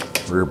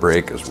 that rear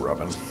brake is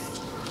rubbing.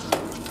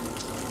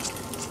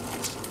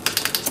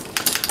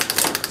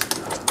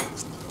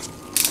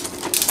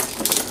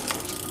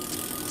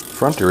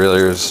 Front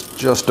derailleur is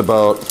just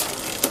about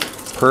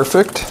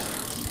perfect.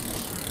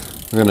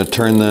 I'm going to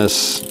turn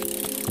this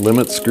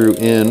limit screw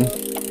in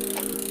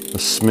a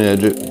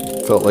smidge.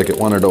 It felt like it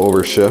wanted to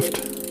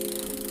overshift.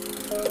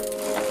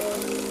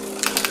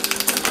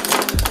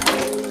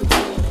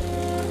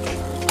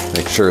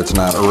 Make sure it's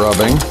not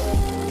rubbing.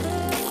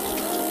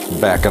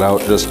 Back it out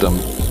just a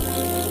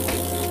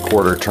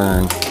quarter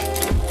turn.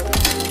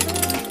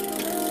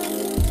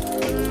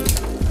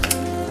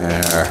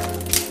 There.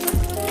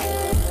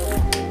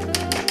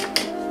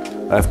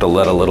 I have to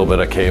let a little bit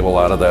of cable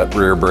out of that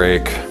rear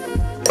brake.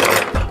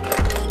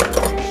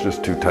 It's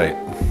just too tight.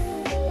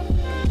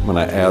 I'm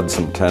gonna add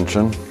some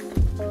tension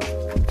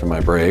to my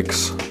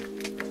brakes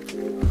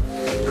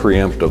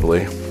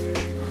preemptively.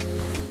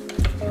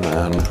 And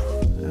then,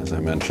 as I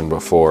mentioned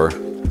before,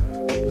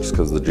 just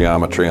because the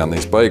geometry on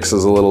these bikes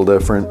is a little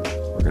different,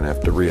 we're We're gonna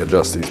have to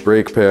readjust these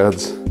brake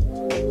pads. It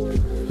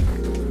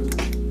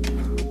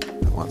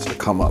wants to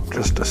come up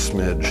just a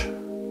smidge.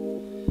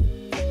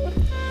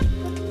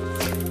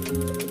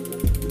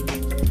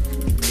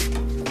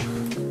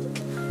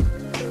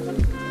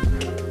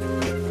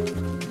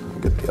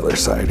 Get the other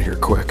side here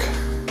quick.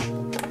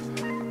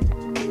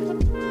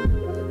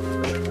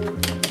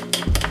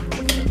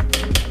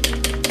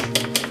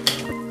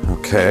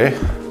 Okay,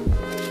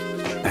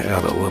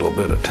 add a little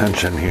bit of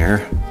tension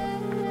here.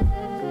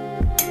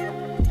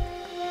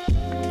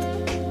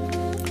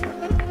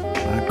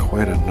 Not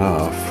quite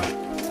enough.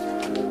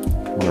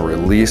 I'm gonna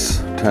release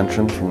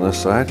tension from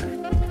this side.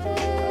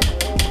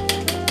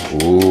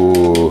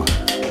 Ooh,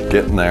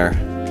 getting there.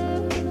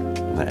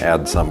 I'm gonna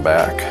add some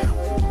back.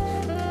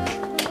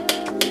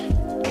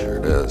 There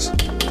it is.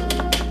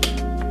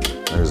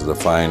 There's the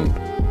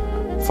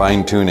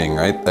fine tuning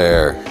right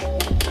there.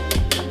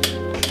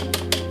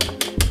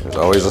 There's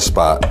always a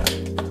spot.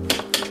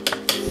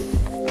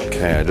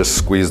 Okay, I just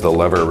squeezed the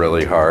lever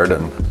really hard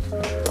and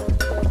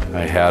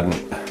I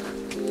hadn't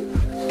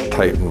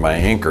tightened my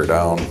anchor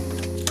down.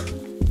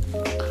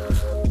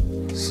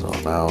 So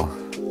now,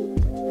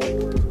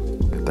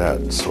 get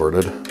that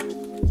sorted.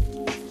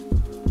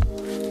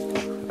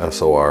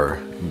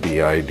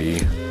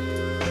 SORDID,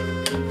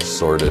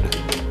 sorted.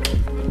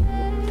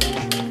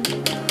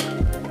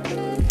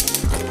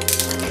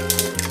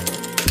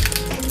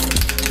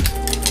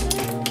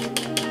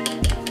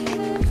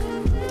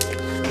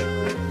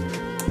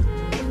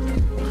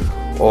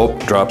 Oh,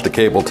 dropped the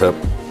cable tip.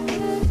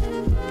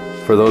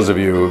 For those of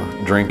you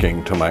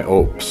drinking to my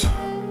opes,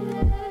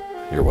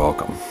 you're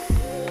welcome.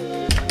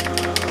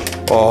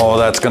 Oh,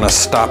 that's gonna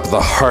stop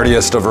the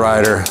hardiest of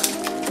rider.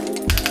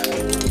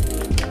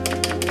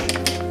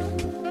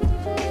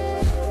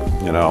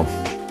 You know,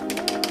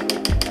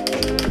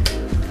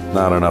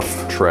 not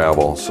enough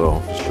travel,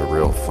 so just a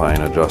real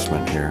fine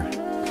adjustment here.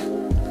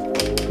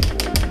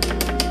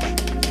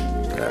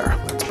 There,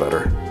 that's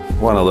better.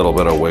 Want a little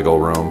bit of wiggle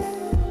room.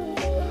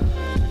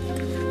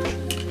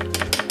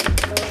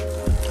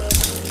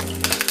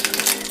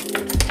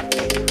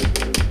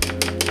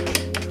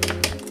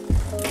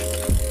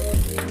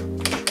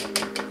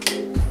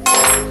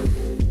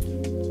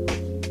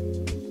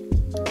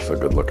 A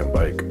good looking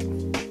bike.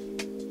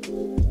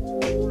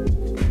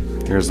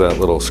 Here's that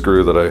little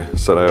screw that I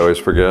said I always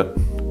forget.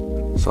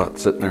 Saw it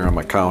sitting there on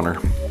my counter.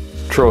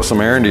 Throw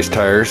some air in these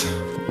tires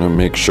and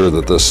make sure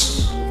that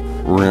this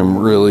rim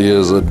really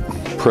is a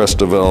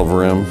press-to-valve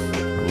rim.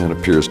 It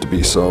appears to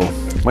be so.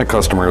 My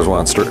customers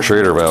want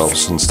Schrader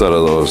valves instead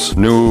of those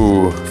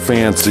new,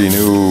 fancy,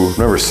 new,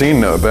 never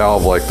seen a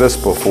valve like this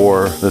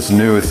before, this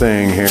new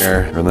thing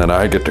here. And then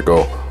I get to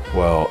go,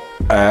 well,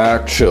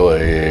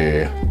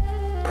 actually,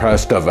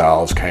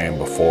 press-to-valves came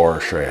before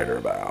Schrader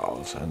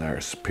valves, and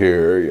they're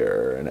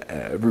superior in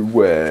every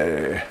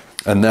way.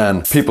 And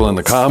then people in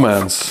the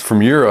comments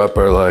from Europe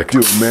are like,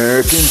 do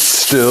Americans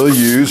still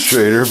use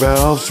Schrader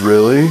valves,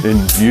 really?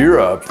 In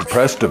Europe, the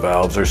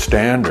press-to-valves are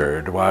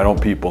standard. Why don't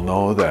people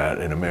know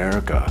that in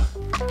America?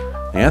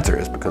 The answer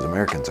is because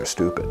Americans are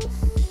stupid.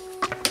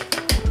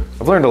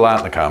 I've learned a lot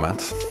in the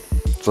comments,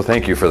 so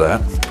thank you for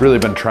that. Really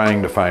been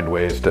trying to find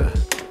ways to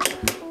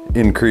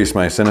increase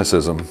my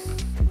cynicism.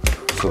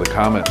 So the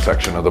comment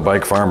section of the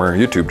Bike Farmer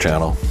YouTube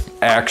channel.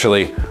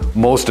 Actually,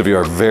 most of you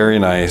are very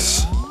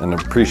nice and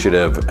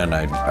appreciative, and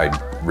I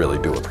really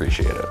do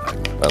appreciate it.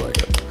 I like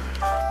it.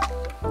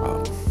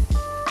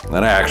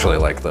 And I actually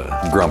like the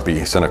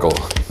grumpy, cynical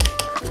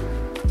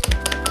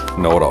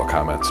know-it-all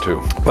comments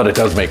too. But it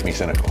does make me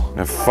cynical. I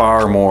have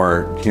far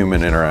more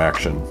human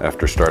interaction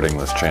after starting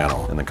this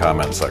channel in the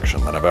comment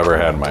section than I've ever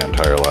had in my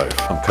entire life.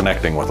 I'm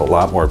connecting with a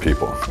lot more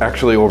people.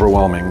 Actually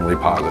overwhelmingly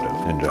positive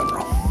in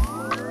general.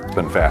 It's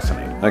been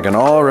fascinating. I can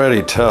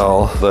already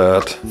tell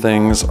that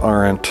things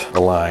aren't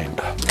aligned.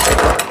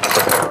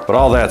 But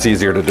all that's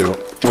easier to do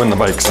when the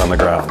bike's on the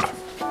ground.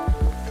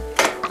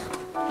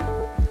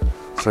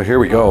 So here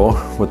we go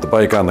with the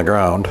bike on the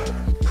ground.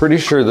 Pretty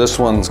sure this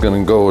one's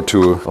gonna go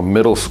to a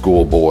middle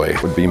school boy,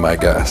 would be my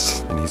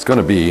guess. And he's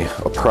gonna be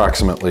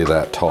approximately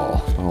that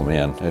tall. Oh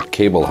man, at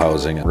cable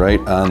housing right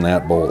on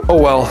that bolt.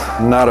 Oh well,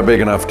 not a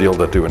big enough deal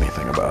to do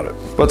anything about it.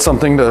 But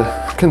something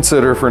to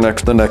consider for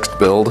the next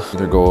build.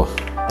 Either go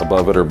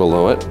above it or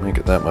below it, make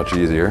it that much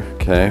easier.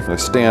 Okay, I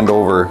stand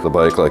over the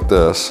bike like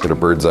this, get a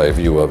bird's eye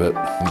view of it.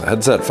 The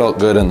headset felt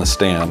good in the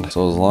stand,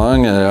 so as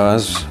long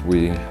as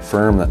we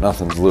affirm that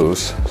nothing's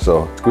loose,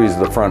 so squeeze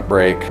the front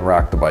brake,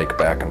 rock the bike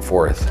back and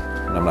forth,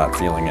 and I'm not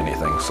feeling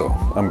anything, so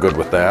I'm good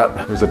with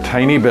that. There's a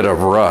tiny bit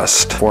of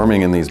rust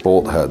forming in these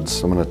bolt heads.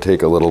 So I'm gonna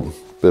take a little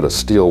bit of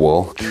steel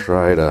wool,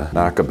 try to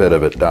knock a bit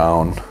of it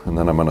down, and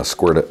then I'm gonna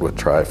squirt it with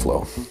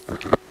Tri-Flow.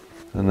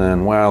 And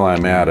then while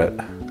I'm at it,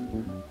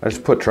 I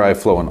just put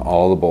Tri-Flow in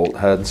all the bolt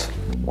heads,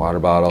 water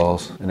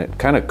bottles, and it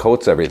kind of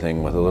coats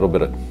everything with a little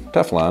bit of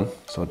Teflon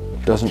so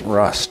it doesn't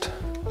rust.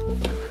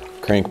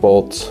 Crank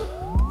bolts,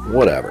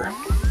 whatever.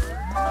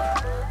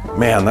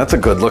 Man, that's a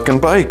good looking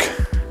bike.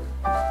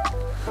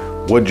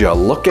 Would you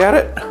look at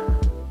it?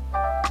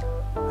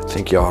 I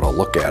think you ought to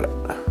look at it.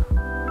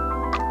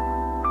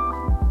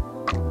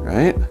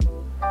 right?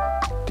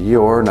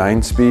 Dior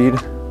 9-speed,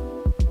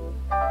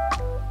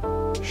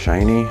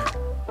 shiny,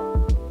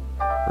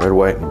 red,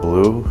 white, and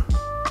blue.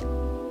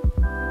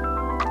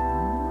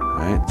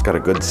 Right, it's got a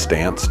good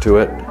stance to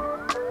it.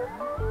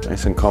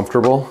 Nice and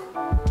comfortable.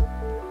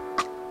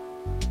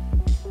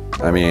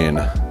 I mean,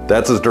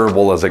 that's as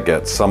durable as it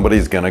gets.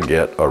 Somebody's gonna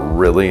get a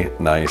really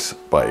nice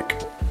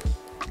bike.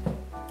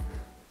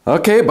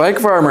 Okay, bike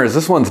farmers,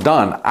 this one's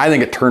done. I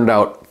think it turned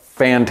out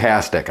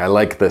fantastic. I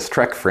like this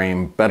Trek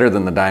frame better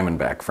than the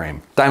Diamondback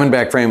frame.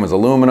 Diamondback frame was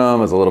aluminum,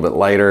 was a little bit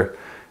lighter.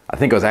 I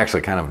think it was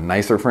actually kind of a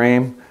nicer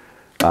frame.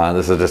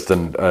 This is just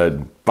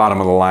a bottom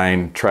of the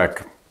line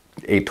Trek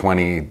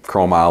 820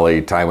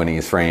 chromoly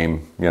Taiwanese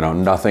frame, you know,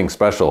 nothing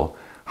special.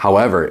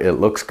 However, it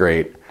looks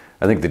great.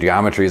 I think the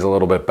geometry is a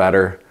little bit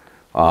better.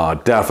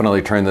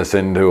 Definitely turn this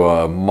into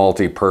a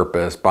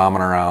multi-purpose,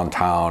 bombing around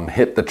town,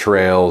 hit the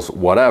trails,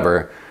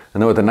 whatever.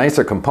 And then with the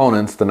nicer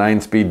components, the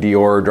 9-speed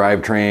Dior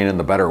drivetrain and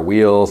the better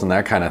wheels and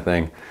that kind of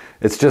thing,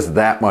 it's just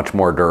that much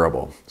more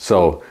durable.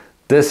 So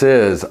this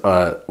is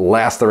a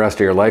last the rest of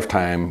your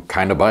lifetime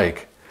kind of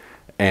bike.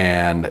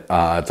 And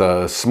it's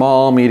a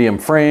small, medium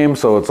frame,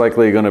 so it's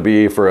likely going to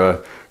be for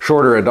a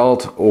shorter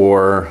adult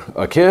or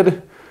a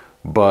kid.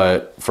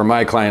 But for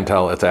my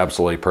clientele, it's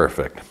absolutely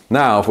perfect.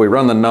 Now, if we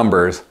run the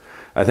numbers,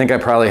 I think I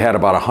probably had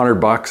about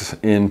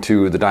 $100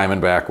 into the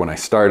Diamondback when I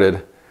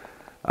started.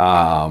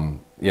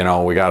 You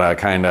know, we gotta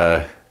kind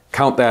of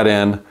count that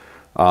in.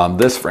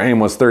 This frame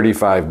was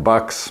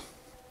 $35.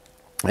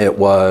 It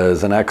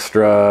was an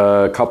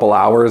extra couple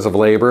hours of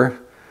labor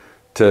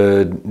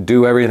to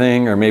do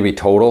everything, or maybe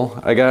total,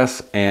 I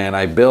guess. And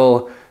I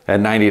bill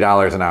at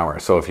 $90 an hour.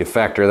 So if you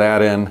factor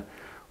that in,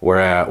 we're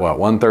at what,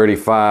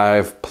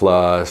 135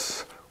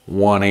 plus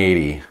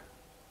 180.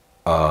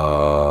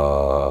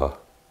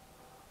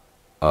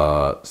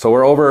 So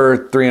we're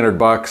over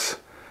 $300.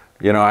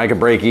 You know, I could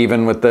break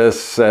even with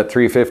this at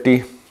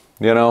 $350,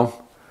 you know.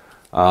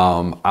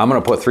 I'm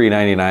gonna put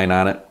 $399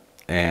 on it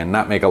and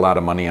not make a lot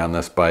of money on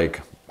this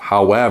bike.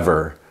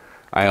 However,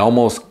 I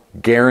almost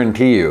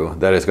guarantee you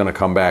that it's gonna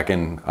come back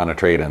in on a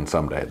trade-in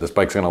someday. This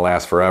bike's gonna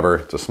last forever.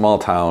 It's a small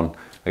town.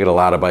 I get a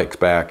lot of bikes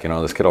back. You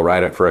know, this kid will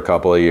ride it for a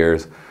couple of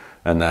years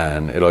and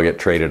then it'll get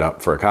traded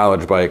up for a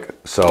college bike.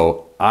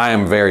 So I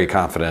am very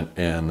confident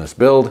in this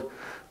build,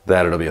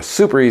 that it'll be a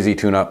super easy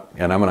tune-up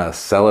and I'm gonna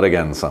sell it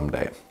again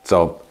someday.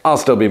 So I'll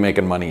still be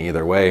making money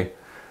either way.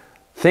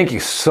 Thank you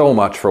so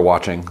much for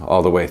watching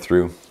all the way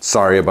through.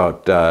 Sorry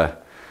about the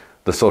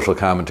social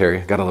commentary.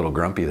 Got a little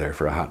grumpy there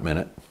for a hot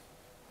minute.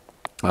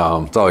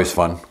 It's always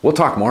fun. We'll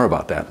talk more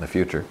about that in the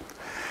future.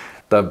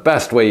 The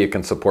best way you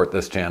can support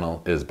this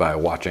channel is by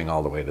watching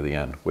all the way to the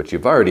end, which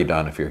you've already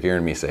done if you're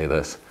hearing me say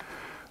this.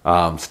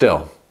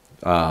 Still,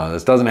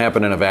 this doesn't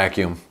happen in a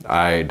vacuum.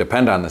 I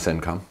depend on this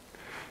income.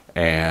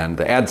 And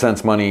the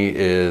AdSense money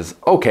is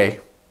okay,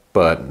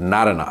 but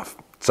not enough.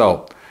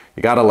 So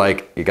you gotta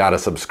like, you gotta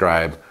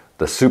subscribe.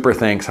 The super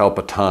thanks help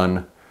a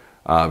ton.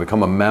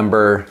 Become a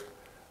member,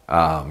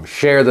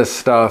 share this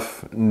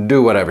stuff,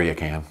 do whatever you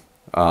can.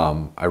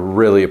 I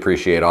really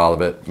appreciate all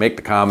of it. Make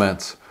the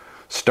comments,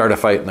 start a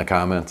fight in the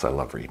comments. I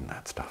love reading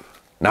that stuff.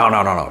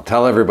 No.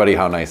 Tell everybody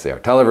how nice they are.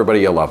 Tell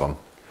everybody you love them.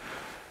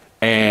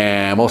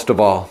 And most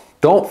of all,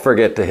 don't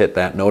forget to hit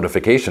that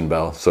notification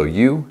bell so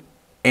you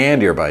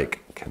and your bike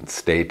can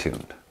stay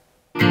tuned.